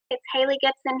It's Haley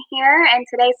Gibson here, and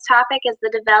today's topic is the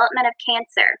development of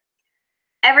cancer.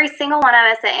 Every single one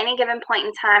of us at any given point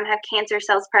in time have cancer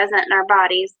cells present in our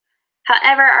bodies.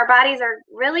 However, our bodies are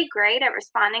really great at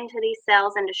responding to these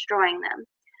cells and destroying them.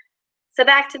 So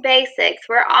back to basics,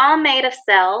 we're all made of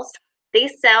cells.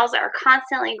 These cells are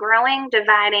constantly growing,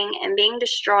 dividing, and being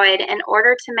destroyed in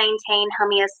order to maintain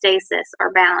homeostasis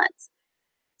or balance.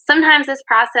 Sometimes this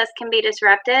process can be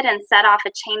disrupted and set off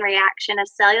a chain reaction of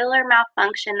cellular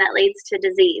malfunction that leads to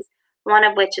disease, one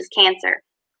of which is cancer.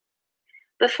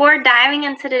 Before diving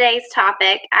into today's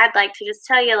topic, I'd like to just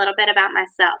tell you a little bit about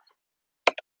myself.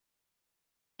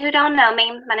 Who don't know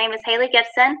me, my name is Haley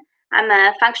Gibson. I'm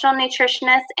a functional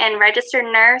nutritionist and registered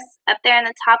nurse. Up there in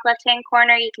the top left-hand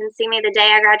corner, you can see me the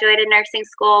day I graduated nursing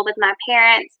school with my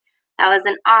parents. That was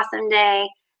an awesome day.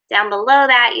 Down below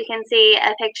that, you can see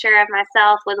a picture of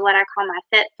myself with what I call my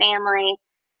fit family.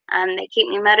 They keep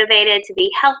me motivated to be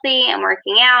healthy and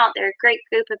working out. They're a great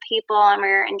group of people, and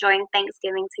we're enjoying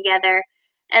Thanksgiving together.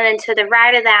 And then to the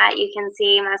right of that, you can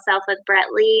see myself with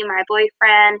Brett Lee, my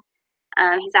boyfriend.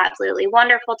 He's absolutely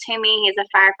wonderful to me. He's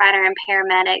a firefighter and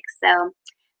paramedic. So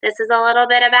this is a little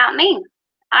bit about me.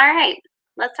 All right,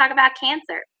 let's talk about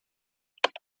cancer.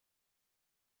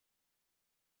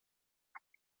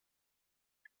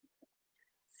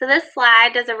 So this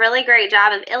slide does a really great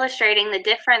job of illustrating the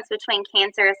difference between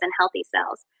cancerous and healthy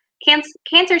cells.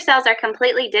 Cancer cells are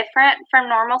completely different from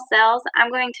normal cells.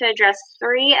 I'm going to address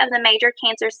 3 of the major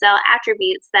cancer cell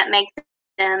attributes that make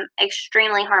them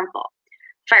extremely harmful.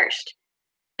 First,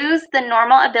 lose the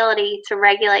normal ability to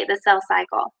regulate the cell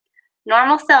cycle.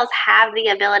 Normal cells have the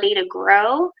ability to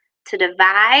grow, to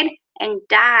divide, and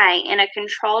die in a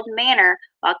controlled manner,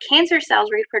 while cancer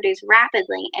cells reproduce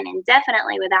rapidly and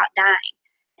indefinitely without dying.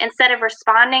 Instead of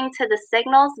responding to the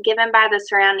signals given by the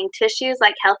surrounding tissues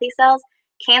like healthy cells,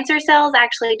 cancer cells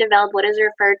actually develop what is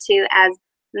referred to as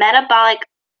metabolic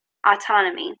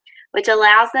autonomy, which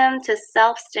allows them to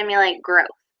self-stimulate growth.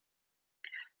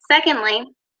 Secondly,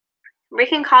 we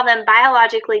can call them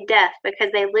biologically deaf because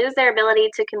they lose their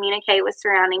ability to communicate with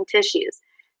surrounding tissues.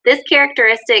 This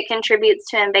characteristic contributes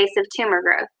to invasive tumor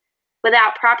growth.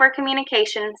 Without proper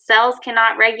communication, cells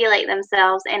cannot regulate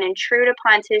themselves and intrude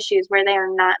upon tissues where they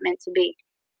are not meant to be.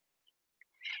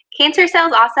 Cancer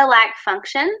cells also lack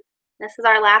function. This is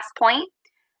our last point.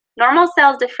 Normal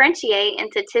cells differentiate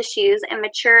into tissues and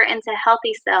mature into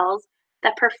healthy cells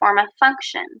that perform a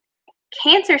function.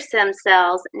 Cancer stem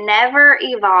cells never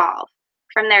evolve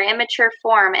from their immature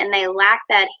form, and they lack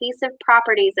the adhesive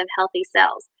properties of healthy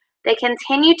cells. They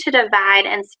continue to divide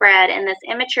and spread in this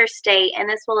immature state, and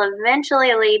this will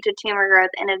eventually lead to tumor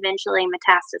growth and eventually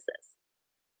metastasis.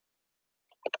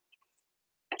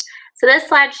 So this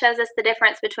slide shows us the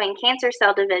difference between cancer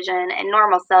cell division and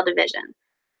normal cell division.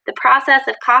 The process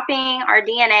of copying our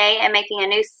DNA and making a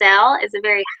new cell is a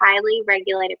very highly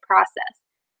regulated process.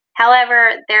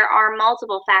 However, there are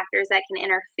multiple factors that can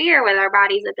interfere with our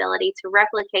body's ability to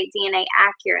replicate DNA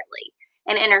accurately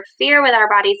and interfere with our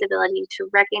body's ability to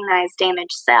recognize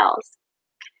damaged cells.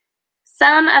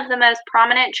 Some of the most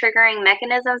prominent triggering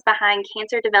mechanisms behind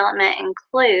cancer development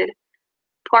include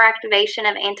poor activation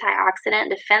of antioxidant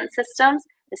defense systems.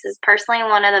 This is personally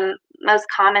one of the most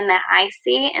common that I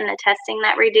see in the testing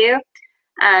that we do.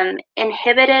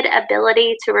 Inhibited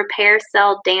ability to repair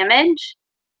cell damage,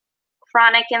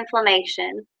 chronic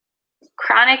inflammation,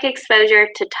 chronic exposure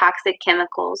to toxic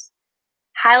chemicals,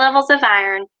 high levels of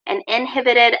iron, and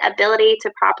inhibited ability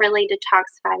to properly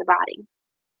detoxify the body.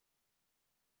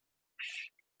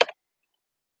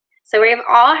 So we've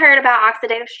all heard about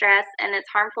oxidative stress and its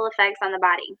harmful effects on the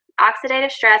body. Oxidative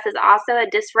stress is also a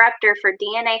disruptor for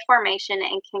DNA formation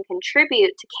and can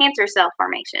contribute to cancer cell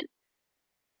formation.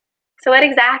 So what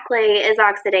exactly is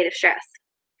oxidative stress?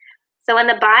 So when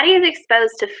the body is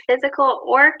exposed to physical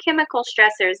or chemical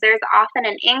stressors, there's often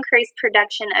an increased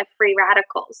production of free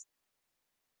radicals.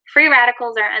 Free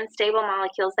radicals are unstable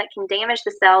molecules that can damage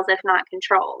the cells if not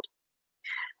controlled.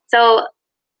 So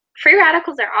free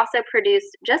radicals are also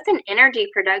produced just in energy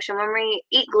production. When we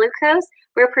eat glucose,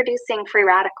 we're producing free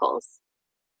radicals.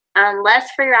 Less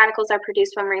free radicals are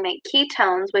produced when we make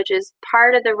ketones, which is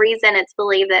part of the reason it's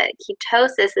believed that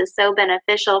ketosis is so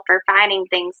beneficial for fighting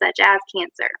things such as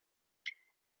cancer.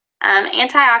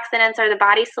 Antioxidants are the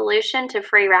body's solution to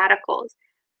free radicals.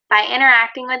 By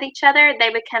interacting with each other, they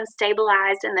become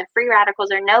stabilized and the free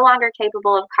radicals are no longer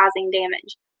capable of causing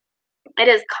damage. It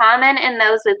is common in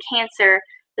those with cancer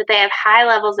that they have high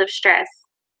levels of stress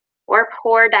or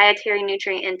poor dietary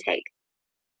nutrient intake.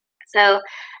 So,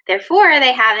 therefore,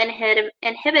 they have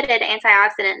inhibited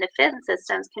antioxidant defense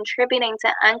systems, contributing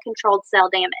to uncontrolled cell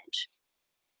damage.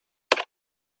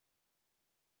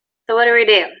 So what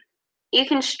do? You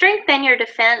can strengthen your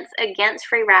defense against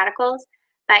free radicals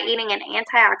by eating an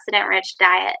antioxidant-rich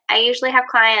diet. I usually have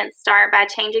clients start by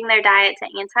changing their diet to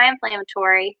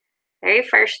anti-inflammatory, very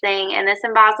first thing, and this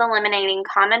involves eliminating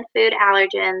common food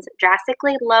allergens,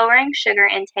 drastically lowering sugar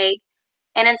intake,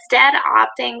 and instead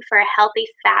opting for healthy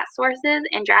fat sources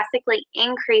and drastically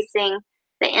increasing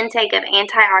the intake of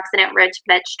antioxidant-rich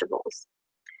vegetables.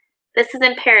 This is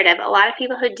imperative. A lot of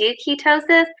people who do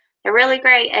ketosis, they're really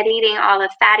great at eating all the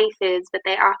fatty foods, but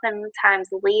they oftentimes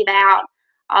leave out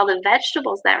all the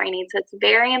vegetables that we need. So it's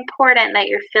very important that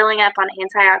you're filling up on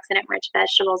antioxidant-rich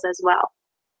vegetables as well.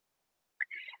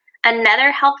 Another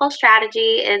helpful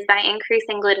strategy is by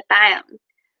increasing glutathione.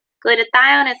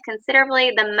 Glutathione is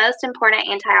considerably the most important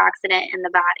antioxidant in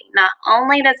the body. Not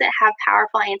only does it have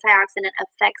powerful antioxidant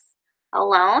effects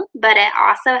alone, but it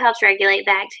also helps regulate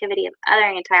the activity of other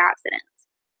antioxidants.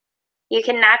 You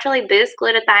can naturally boost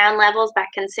glutathione levels by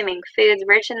consuming foods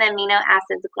rich in the amino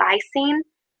acids glycine,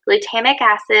 glutamic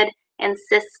acid, and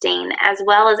cysteine, as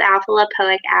well as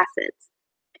alpha-lipoic acids.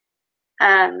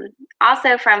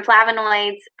 Also from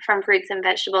flavonoids from fruits and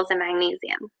vegetables and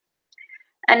magnesium.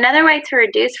 Another way to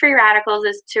reduce free radicals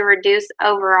is to reduce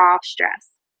overall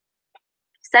stress.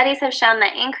 Studies have shown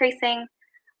that increasing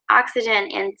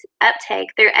oxygen uptake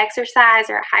through exercise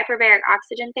or hyperbaric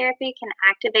oxygen therapy can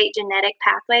activate genetic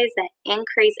pathways that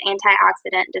increase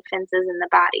antioxidant defenses in the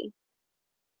body.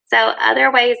 So other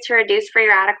ways to reduce free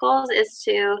radicals is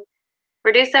to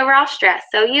reduce overall stress.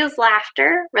 So use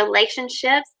laughter,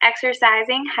 relationships,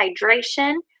 exercising,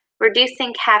 hydration,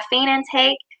 reducing caffeine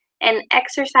intake, and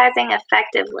exercising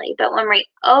effectively. But when we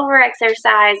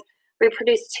over-exercise, we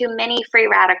produce too many free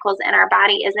radicals and our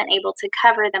body isn't able to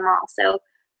cover them all. So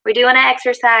we do want to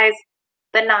exercise,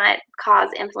 but not cause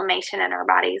inflammation in our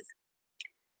bodies.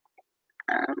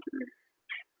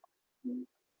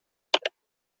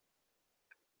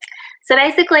 So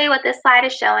basically what this slide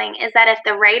is showing is that if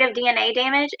the rate of DNA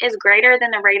damage is greater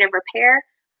than the rate of repair,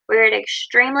 we're at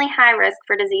extremely high risk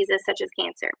for diseases such as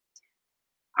cancer.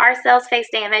 Our cells face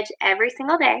damage every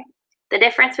single day. The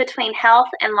difference between health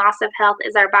and loss of health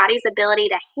is our body's ability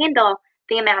to handle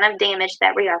the amount of damage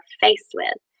that we are faced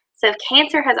with. So if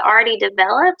cancer has already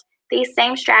developed, these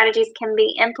same strategies can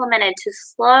be implemented to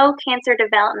slow cancer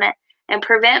development and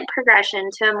prevent progression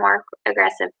to a more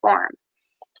aggressive form.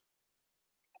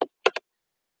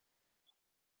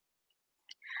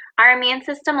 Our immune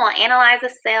system will analyze a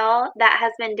cell that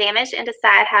has been damaged and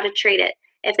decide how to treat it.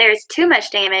 If there is too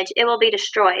much damage, it will be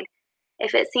destroyed.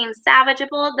 If it seems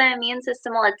salvageable, the immune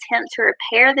system will attempt to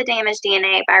repair the damaged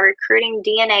DNA by recruiting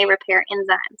DNA repair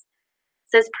enzymes.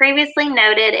 So as previously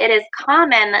noted, it is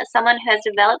common that someone who has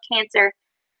developed cancer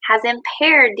has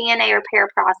impaired DNA repair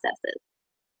processes.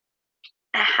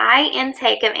 A high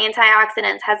intake of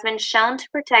antioxidants has been shown to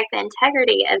protect the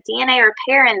integrity of DNA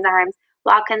repair enzymes,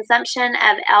 while consumption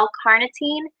of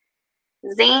L-carnitine,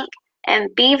 zinc,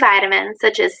 and B vitamins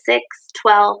such as 6,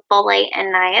 12, folate,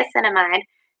 and niacinamide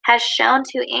has shown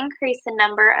to increase the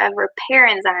number of repair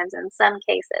enzymes in some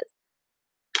cases.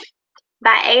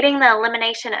 By aiding the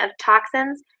elimination of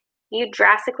toxins, you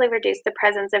drastically reduce the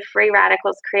presence of free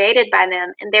radicals created by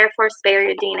them and therefore spare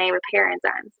your DNA repair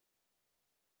enzymes.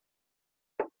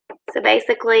 So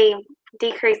basically,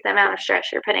 decrease the amount of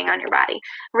stress you're putting on your body.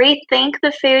 Rethink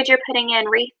the food you're putting in.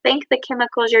 Rethink the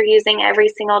chemicals you're using every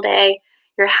single day,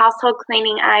 your household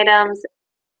cleaning items,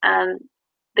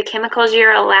 the chemicals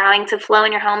you're allowing to flow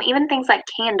in your home, even things like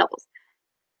candles.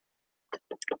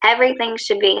 Everything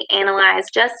should be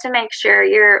analyzed just to make sure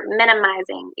you're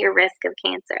minimizing your risk of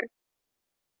cancer.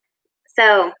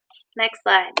 So, next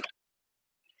slide.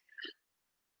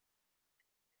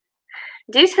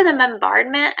 Due to the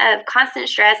bombardment of constant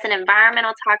stress and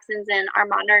environmental toxins in our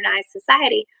modernized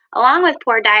society, along with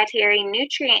poor dietary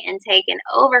nutrient intake and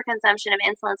overconsumption of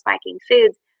insulin-spiking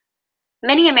foods,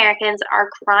 many Americans are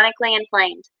chronically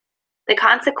inflamed. The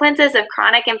consequences of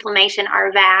chronic inflammation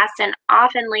are vast and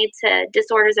often lead to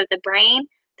disorders of the brain,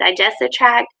 digestive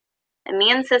tract,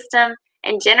 immune system,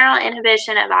 and general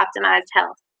inhibition of optimized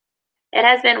health. It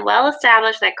has been well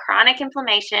established that chronic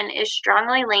inflammation is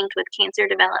strongly linked with cancer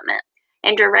development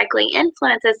and directly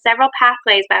influences several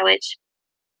pathways by which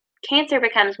cancer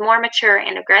becomes more mature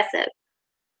and aggressive.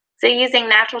 So using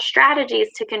natural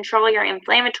strategies to control your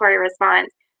inflammatory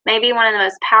response may be one of the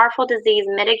most powerful disease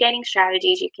mitigating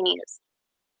strategies you can use.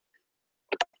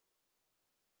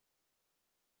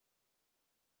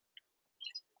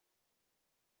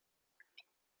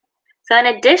 So in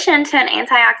addition to an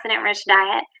antioxidant-rich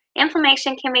diet,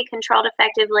 inflammation can be controlled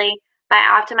effectively by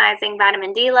optimizing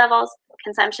vitamin D levels,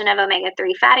 consumption of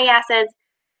omega-3 fatty acids,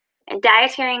 and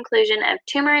dietary inclusion of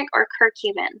turmeric or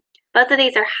curcumin. Both of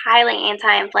these are highly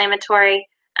anti-inflammatory.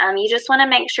 You just want to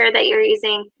make sure that you're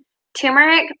using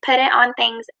turmeric. Put it on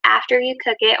things after you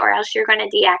cook it, or else you're going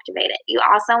to deactivate it. You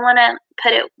also want to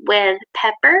put it with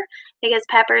pepper, because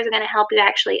pepper is going to help you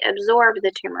actually absorb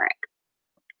the turmeric.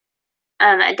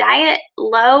 A diet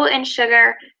low in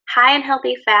sugar, high in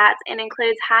healthy fats, and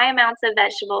includes high amounts of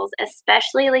vegetables,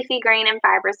 especially leafy green and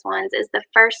fibrous ones, is the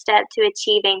first step to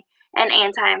achieving an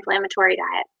anti-inflammatory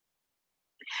diet.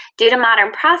 Due to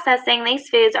modern processing, these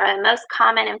foods are the most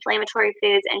common inflammatory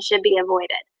foods and should be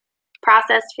avoided.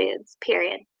 Processed foods,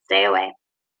 period. Stay away.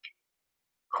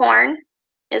 Corn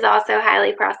is also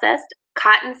highly processed.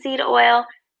 Cottonseed oil,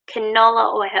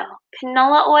 canola oil.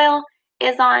 Canola oil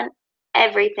is on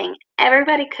everything.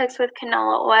 Everybody cooks with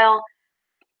canola oil.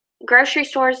 Grocery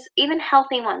stores, even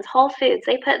healthy ones, Whole Foods,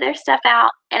 they put their stuff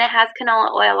out and it has canola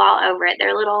oil all over it.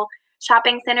 Their little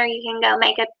shopping center you can go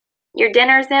make your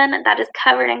dinners in, that is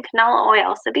covered in canola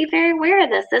oil. So be very aware of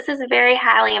this. This is very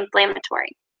highly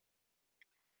inflammatory.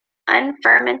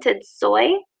 Unfermented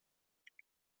soy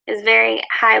is very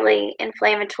highly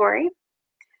inflammatory.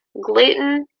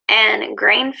 Gluten and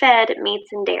grain-fed meats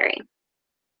and dairy.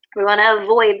 We want to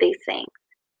avoid these things.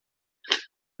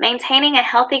 Maintaining a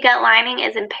healthy gut lining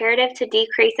is imperative to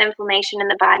decrease inflammation in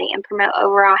the body and promote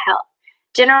overall health.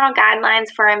 General guidelines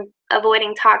for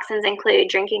avoiding toxins include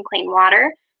drinking clean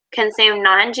water, consume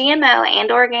non-GMO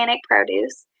and organic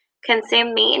produce,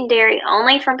 consume meat and dairy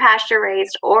only from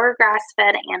pasture-raised or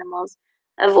grass-fed animals,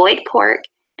 avoid pork,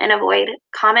 and avoid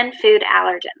common food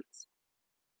allergens.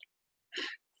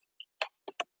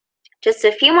 Just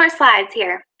a few more slides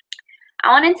here. I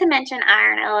wanted to mention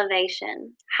iron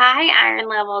elevation. High iron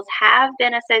levels have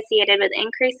been associated with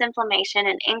increased inflammation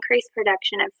and increased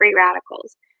production of free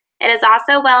radicals. It is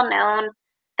also well known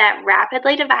that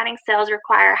rapidly dividing cells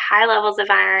require high levels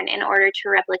of iron in order to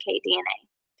replicate DNA.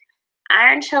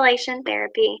 Iron chelation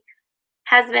therapy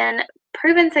has been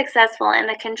proven successful in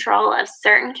the control of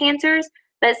certain cancers,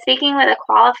 but speaking with a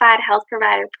qualified health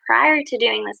provider prior to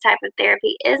doing this type of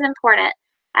therapy is important,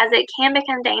 as it can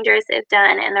become dangerous if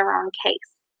done in the wrong case.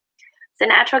 So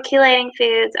natural chelating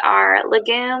foods are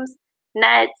legumes,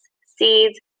 nuts,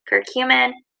 seeds,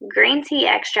 curcumin, green tea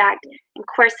extract, and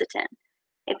quercetin.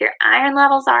 If your iron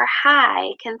levels are high,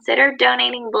 consider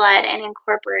donating blood and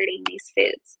incorporating these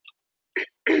foods.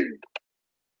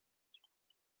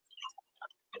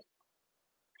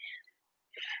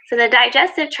 So the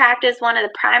digestive tract is one of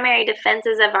the primary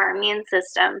defenses of our immune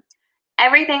system.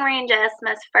 Everything we ingest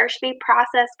must first be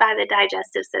processed by the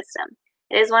digestive system.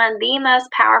 It is one of the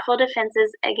most powerful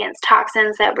defenses against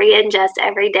toxins that we ingest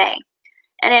every day.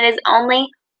 And it is only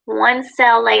one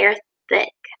cell layer thick.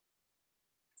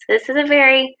 So this is a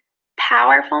very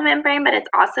powerful membrane, but it's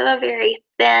also a very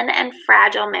thin and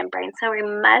fragile membrane. So we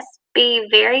must be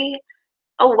very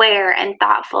aware and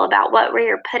thoughtful about what we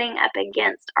are putting up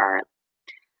against our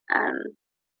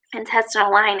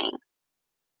intestinal lining.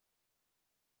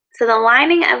 So the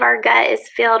lining of our gut is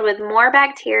filled with more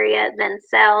bacteria than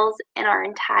cells in our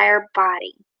entire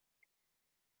body.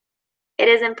 It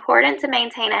is important to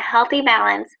maintain a healthy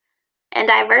balance and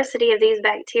diversity of these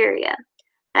bacteria.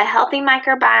 A healthy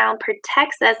microbiome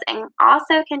protects us and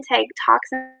also can take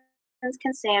toxins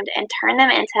consumed and turn them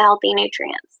into healthy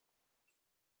nutrients.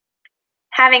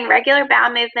 Having regular bowel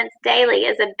movements daily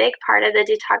is a big part of the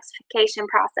detoxification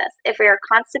process. If we are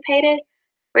constipated,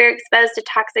 we are exposed to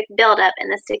toxic buildup,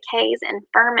 and this decays and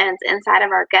ferments inside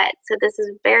of our gut. So this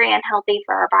is very unhealthy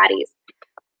for our bodies.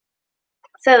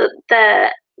 So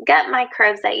the gut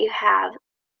microbes that you have,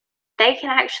 they can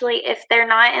actually, if they're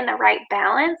not in the right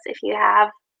balance, if you have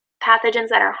pathogens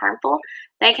that are harmful,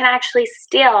 they can actually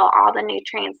steal all the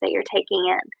nutrients that you're taking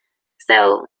in.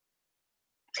 So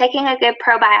taking a good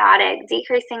probiotic,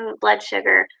 decreasing blood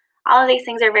sugar, all of these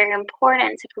things are very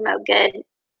important to promote good,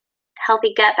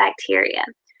 healthy gut bacteria.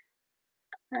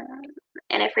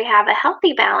 And if we have a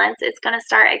healthy balance, it's going to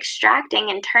start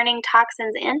extracting and turning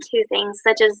toxins into things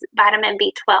such as vitamin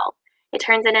B12. It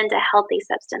turns it into healthy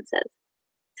substances.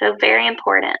 So very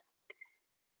important.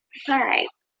 All right.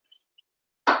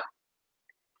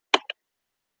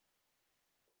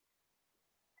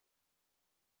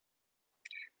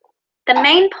 The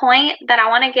main point that I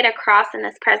want to get across in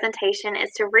this presentation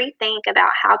is to rethink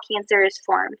about how cancer is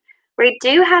formed. We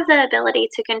do have the ability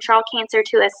to control cancer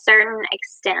to a certain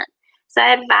extent. So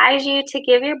I advise you to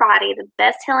give your body the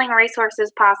best healing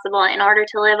resources possible in order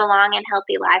to live a long and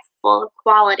healthy life full of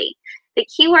quality. The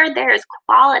key word there is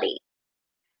quality.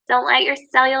 Don't let your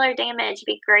cellular damage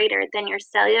be greater than your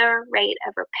cellular rate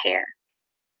of repair.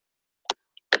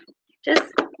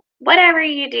 Just whatever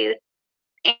you do,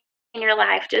 in your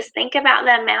life. Just think about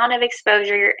the amount of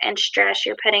exposure and stress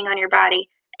you're putting on your body.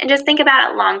 And just think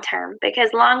about it long term,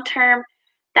 because long term,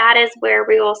 that is where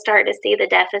we will start to see the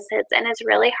deficits, and it's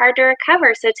really hard to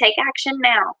recover. So take action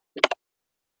now.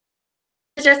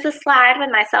 Just a slide with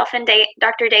myself and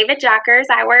Dr. David Jockers.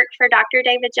 I work for Dr.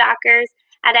 David Jockers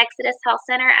at Exodus Health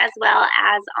Center as well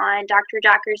as on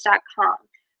drjockers.com.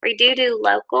 We do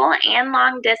local and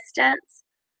long distance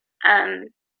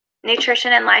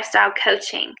nutrition and lifestyle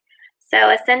coaching. So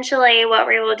essentially what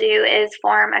we will do is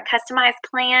form a customized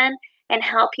plan and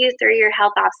help you through your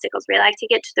health obstacles. We like to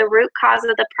get to the root cause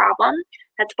of the problem.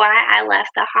 That's why I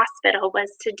left the hospital,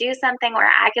 was to do something where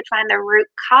I could find the root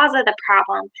cause of the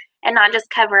problem and not just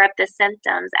cover up the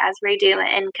symptoms as we do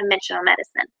in conventional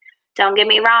medicine. Don't get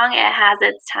me wrong, it has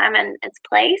its time and its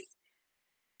place,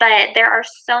 but there are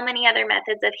so many other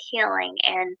methods of healing,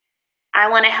 and I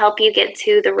want to help you get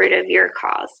to the root of your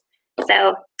cause.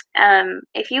 So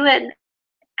if you would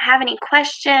have any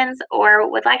questions or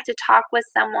would like to talk with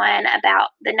someone about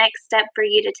the next step for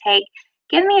you to take,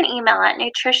 give me an email at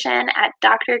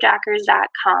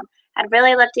nutrition@drjockers.com. I'd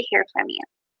really love to hear from you.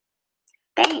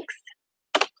 Thanks.